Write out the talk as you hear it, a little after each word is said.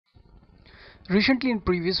Recently, in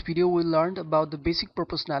previous video, we learned about the basic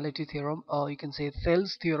proportionality theorem, or you can say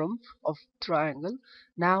Thales theorem of triangle.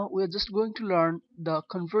 Now we are just going to learn the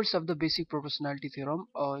converse of the basic proportionality theorem,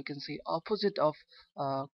 or you can say opposite of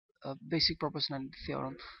uh, basic proportionality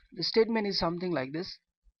theorem. The statement is something like this: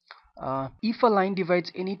 if a line divides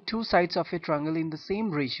any two sides of a triangle in the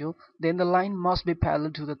same ratio, then the line must be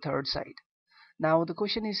parallel to the third side. Now the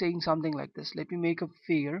question is saying something like this. Let me make a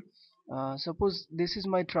figure. Suppose this is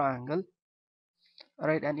my triangle.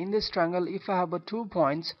 Alright, and in this triangle, if I have 2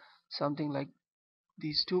 points, something like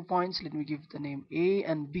these 2 points, let me give the name A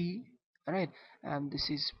and B. Alright, and this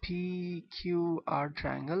is PQR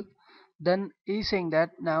triangle. Then he's saying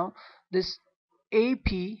that now this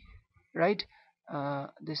AP, right,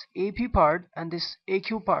 this AP part and this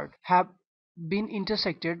AQ part have been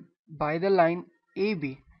intersected by the line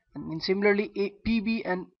AB, and similarly PB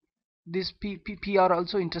and this P are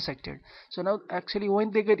also intersected. So now actually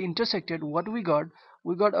when they get intersected, what we got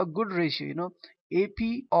a good ratio,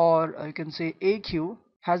 AP, or you can say AQ,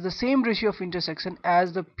 has the same ratio of intersection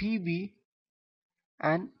as the PB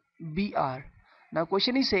and BR. Now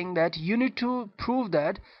question is saying that you need to prove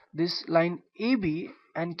that this line AB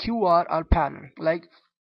and QR are parallel. Like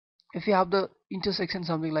if you have the intersection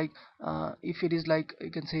something like if it is like, you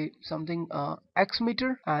can say something x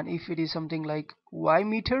meter, and if it is something like y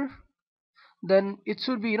meter, then it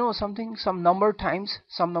should be, something, some number times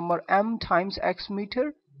some number m times x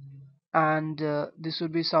meter, and this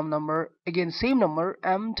would be some number, again same number,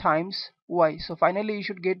 m times y. So finally you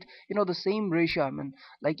should get, the same ratio. I mean,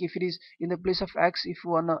 like if it is in the place of x, if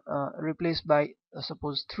you wanna replace by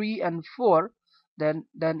suppose 3 and 4, then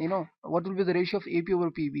what will be the ratio of AP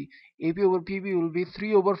over PB? AP over PB will be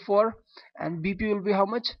 3 over 4, and BP will be how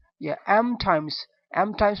much? Yeah, m times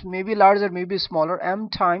maybe larger, maybe smaller, m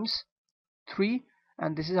times 3,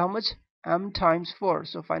 and this is how much? M times 4.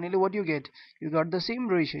 So finally what you get? You got the same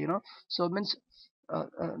ratio, so it means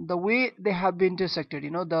the way they have been intersected,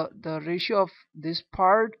 the ratio of this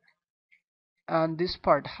part and this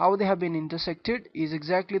part, how they have been intersected, is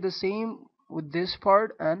exactly the same with this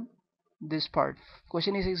part and this part.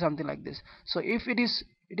 Question is something like this. So if it is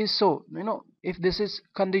so, if this is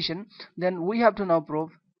condition, then we have to now prove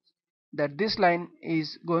that this line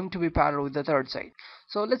is going to be parallel with the third side.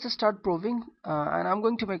 So let's just start proving, and I'm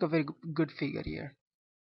going to make a very good figure here.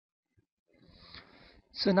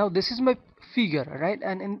 So now this is my figure, right?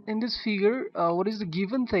 And in this figure, what is the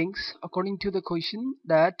given things according to the question,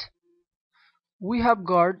 that we have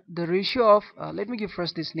got the ratio of let me give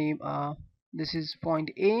first this name, this is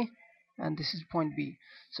point A and this is point B.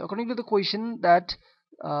 So according to the question, that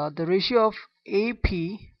the ratio of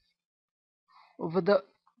AP over the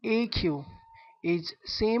AQ is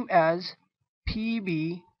same as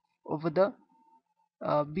PB over the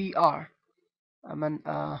BR. I mean,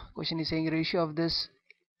 question is saying ratio of this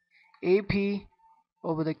AP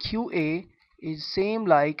over the QA is same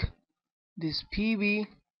like this PB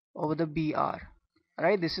over the BR.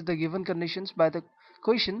 Alright, this is the given conditions by the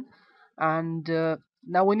question, and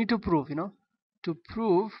now we need to prove, to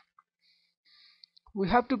prove, we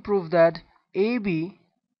have to prove that AB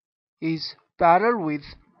is parallel with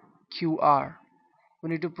QR.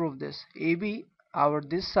 We need to prove this. AB, our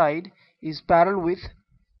this side, is parallel with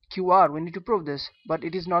QR. We need to prove this, but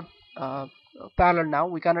it is not parallel now.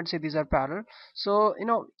 We cannot say these are parallel. So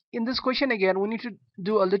in this question again, we need to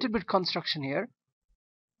do a little bit construction here,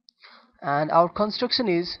 and our construction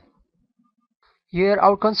is here.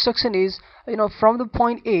 Our construction is, from the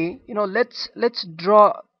point A, let's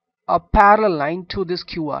draw a parallel line to this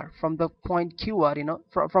QR from the point QR.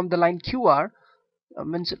 From the line QR,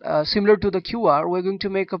 means similar to the QR, we're going to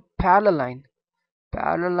make a parallel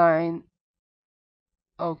line.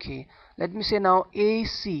 Okay, let me say now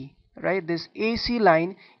AC, right? This AC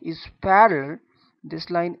line is parallel, this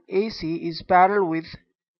line AC is parallel with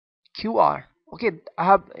QR. Okay, I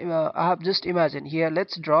have just imagined here.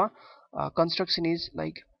 Let's draw, construction is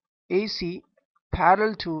like AC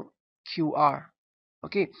parallel to QR.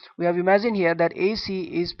 Okay, we have imagined here that AC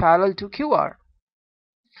is parallel to QR.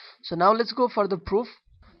 So now let's go for the proof.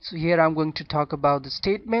 So here I'm going to talk about the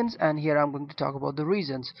statements, and here I'm going to talk about the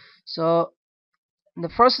reasons. So in the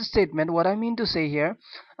first statement, what I mean to say here,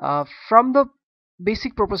 from the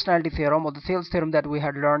basic proportionality theorem, or the Thales theorem that we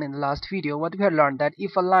had learned in the last video, what we had learned, that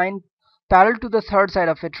if a line parallel to the third side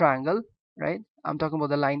of a triangle, right, I'm talking about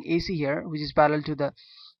the line AC here, which is parallel to the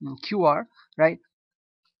QR, right,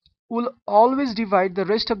 will always divide the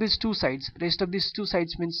rest of these two sides. Rest of these two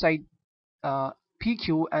sides means side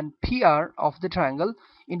PQ and PR of the triangle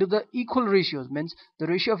into the equal ratios, means the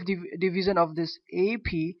ratio of division of this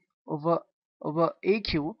AP over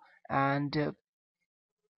AQ and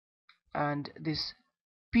and this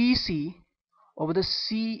PC over the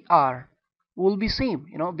CR will be same,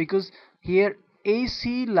 because here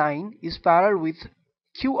AC line is parallel with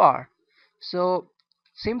QR. So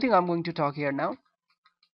same thing I'm going to talk here now.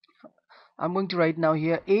 I'm going to write now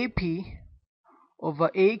here AP over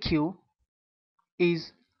AQ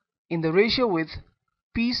is in the ratio with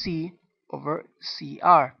PC over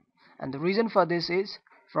CR, and the reason for this is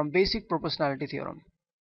from basic proportionality theorem,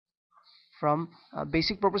 from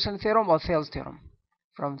basic proportionality theorem or Thales theorem,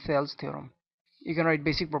 from Thales theorem. You can write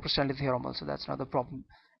basic proportionality theorem also, that's not the problem.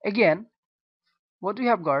 Again, what we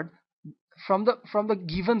have got from the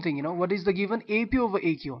given thing, what is the given? AP over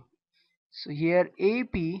AQ. So here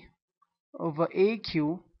AP over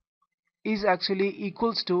AQ is actually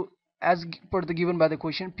equals to, as per the given by the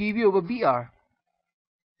question, PB over BR.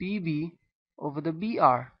 PB over the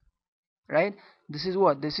BR, right? This is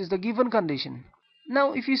what? This is the given condition.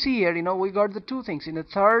 Now if you see here, we got the two things. In the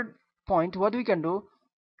third point, what we can do,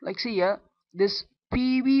 like see here, this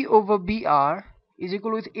PB over BR is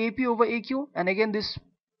equal with AP over AQ, and again this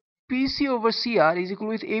PC over CR is equal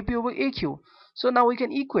with AP over AQ. So now we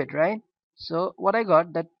can equate, right? So what I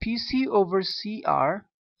got, that PC over CR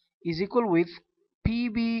is equal with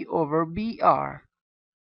PB over BR.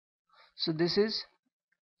 So this is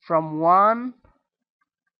from 1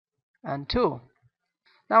 and 2.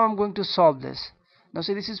 Now I'm going to solve this. Now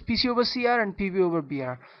see, this is PC over CR and PB over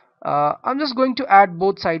BR. I'm just going to add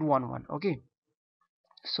both side 1 1. Okay,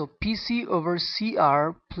 so PC over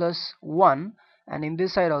CR plus 1, and in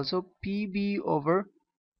this side also PB over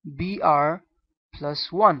BR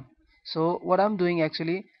plus 1. So what I'm doing,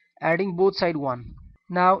 actually adding both side 1.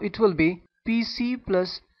 Now it will be PC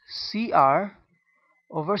plus CR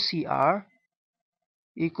over CR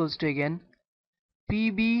equals to again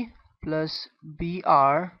PB plus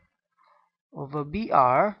BR over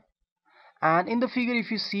BR. And in the figure, if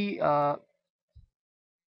you see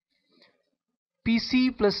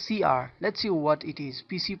PC plus CR, let's see what it is.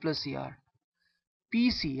 PC plus CR,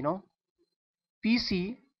 PC,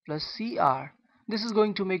 PC plus CR, this is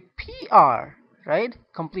going to make PR, right?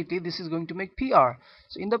 Completely, this is going to make PR.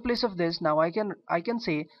 So in the place of this, now I can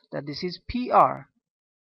say that this is PR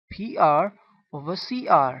over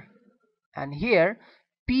CR, and here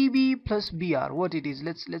PB plus BR, what it is,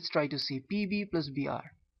 let's try to see. PB plus BR,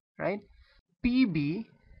 right? PB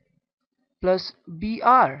plus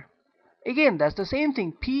BR, again that's the same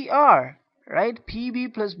thing, PR, right?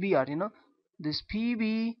 PB plus BR, this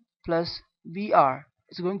PB plus BR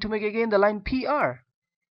is going to make again the line PR,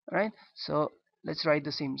 right? So let's write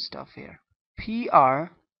the same stuff here,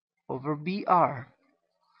 PR over BR.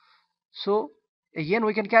 So again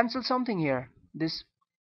we can cancel something here, this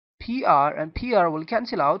PR and PR will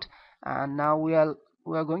cancel out, and now we are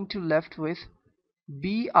going to left with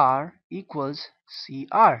BR equals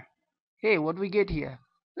CR. Hey, what we get here?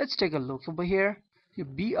 Let's take a look over here.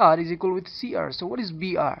 BR is equal with CR. So what is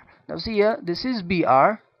BR? Now see here, this is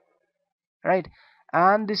BR, right?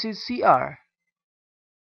 And this is CR.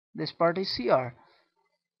 This part is CR.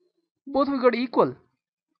 Both we got equal.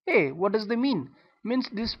 Hey, what does they mean? Means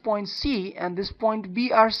this point C and this point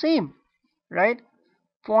B are same, right?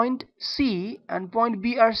 Point C and point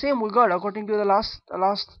B are same, we got, according to the last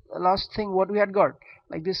thing what we had got.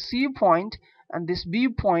 Like this C point and this B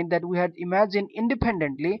point that we had imagined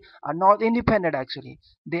independently are not independent, actually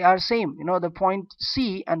they are same. The point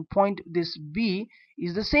C and point this B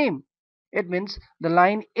is the same. It means the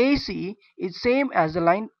line AC is same as the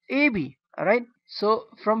line AB. Alright, so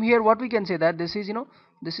from here what we can say, that this is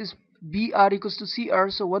this is BR equals to CR.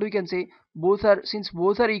 So what we can say, both are, since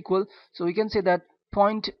both are equal, so we can say that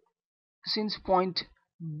since point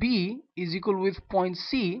B is equal with point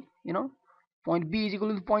C, point B is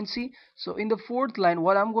equal to point C. So in the fourth line,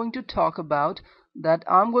 what I'm going to talk about, that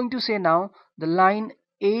I'm going to say now the line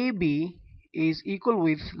AB is equal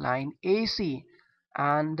with line AC,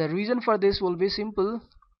 and the reason for this will be simple,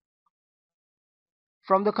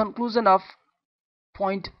 from the conclusion of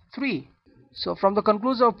point 3. So from the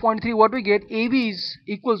conclusion of point 3, what we get, AB is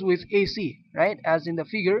equals with AC, right? As in the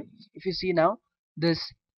figure, if you see now,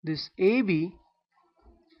 this AB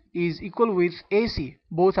is equal with AC,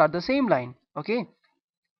 both are the same line. Okay,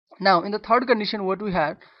 now in the third condition, what we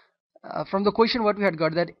had from the question, what we had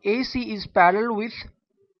got, that AC is parallel with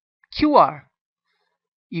QR.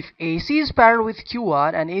 If AC is parallel with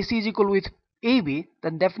QR and AC is equal with AB,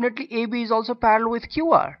 then definitely AB is also parallel with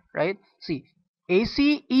QR, right? See,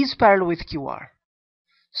 AC is parallel with QR,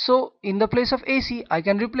 so in the place of AC I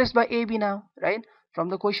can replace by AB now, right? From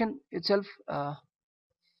the question itself.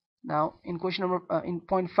 Now in question number in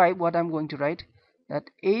point 5, what I'm going to write, that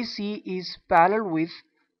AC is parallel with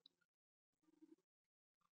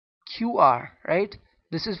QR, right?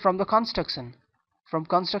 This is from the construction. From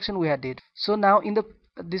construction we had it. So now in the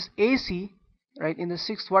this AC, right, in the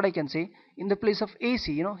sixth, what I can say, in the place of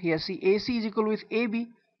AC, here see AC is equal with AB.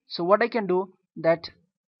 So what I can do, that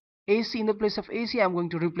AC, in the place of AC I'm going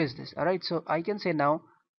to replace this. Alright, so I can say now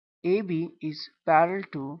AB is parallel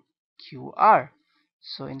to QR.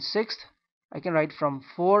 So in sixth I can write from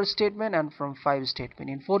 4 statement and from 5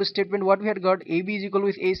 statement. In 4 statement what we had got, AB is equal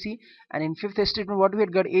with AC, and in fifth statement what we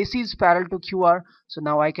had got, AC is parallel to QR. So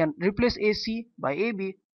now I can replace AC by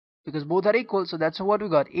AB because both are equal. So that's what we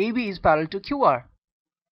got, AB is parallel to QR.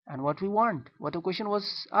 And what we want, what the question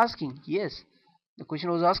was asking, yes, the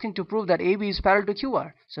question was asking to prove that AB is parallel to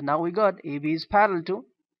QR. So now we got AB is parallel to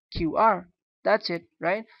QR. That's it,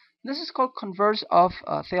 right? This is called converse of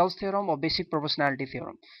Thales theorem or basic proportionality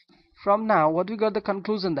theorem. From now what we got, the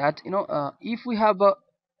conclusion that if we have a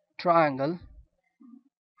triangle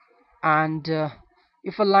and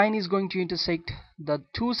if a line is going to intersect the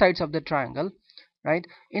two sides of the triangle, right,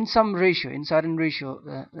 in some ratio, in certain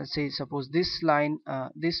ratio, let's say suppose this line,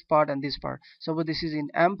 this part and this part, suppose this is in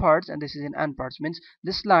m parts and this is in n parts, means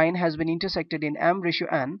this line has been intersected in m ratio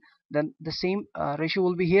n, then the same ratio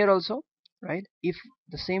will be here also, right? If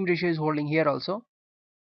the same ratio is holding here also,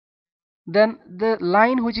 then the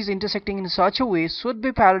line which is intersecting in such a way should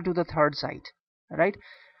be parallel to the third side, right?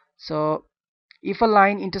 So if a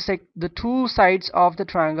line intersect the two sides of the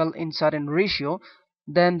triangle in certain ratio,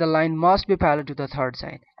 then the line must be parallel to the third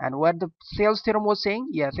side. And what the Thales theorem was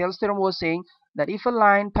saying, Thales theorem was saying that if a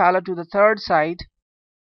line parallel to the third side,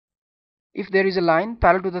 if there is a line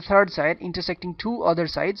parallel to the third side intersecting two other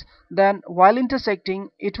sides, then while intersecting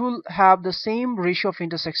it will have the same ratio of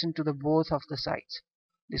intersection to the both of the sides.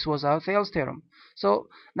 This was our Thales theorem. So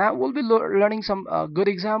now we'll be learning some good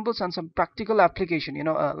examples and some practical application.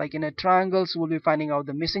 Like in a triangles, we'll be finding out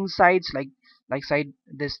the missing sides, like side,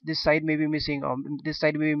 this side may be missing, or this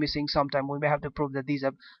side may be missing. Sometime we may have to prove that these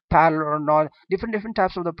are parallel or not. Different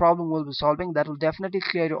types of the problem we'll be solving. That will definitely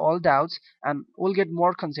clear you all doubts, and we'll get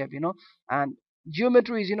more concept. And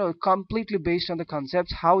geometry is completely based on the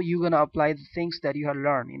concepts, how you gonna apply the things that you have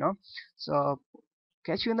learned. So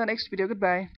catch you in the next video. Goodbye.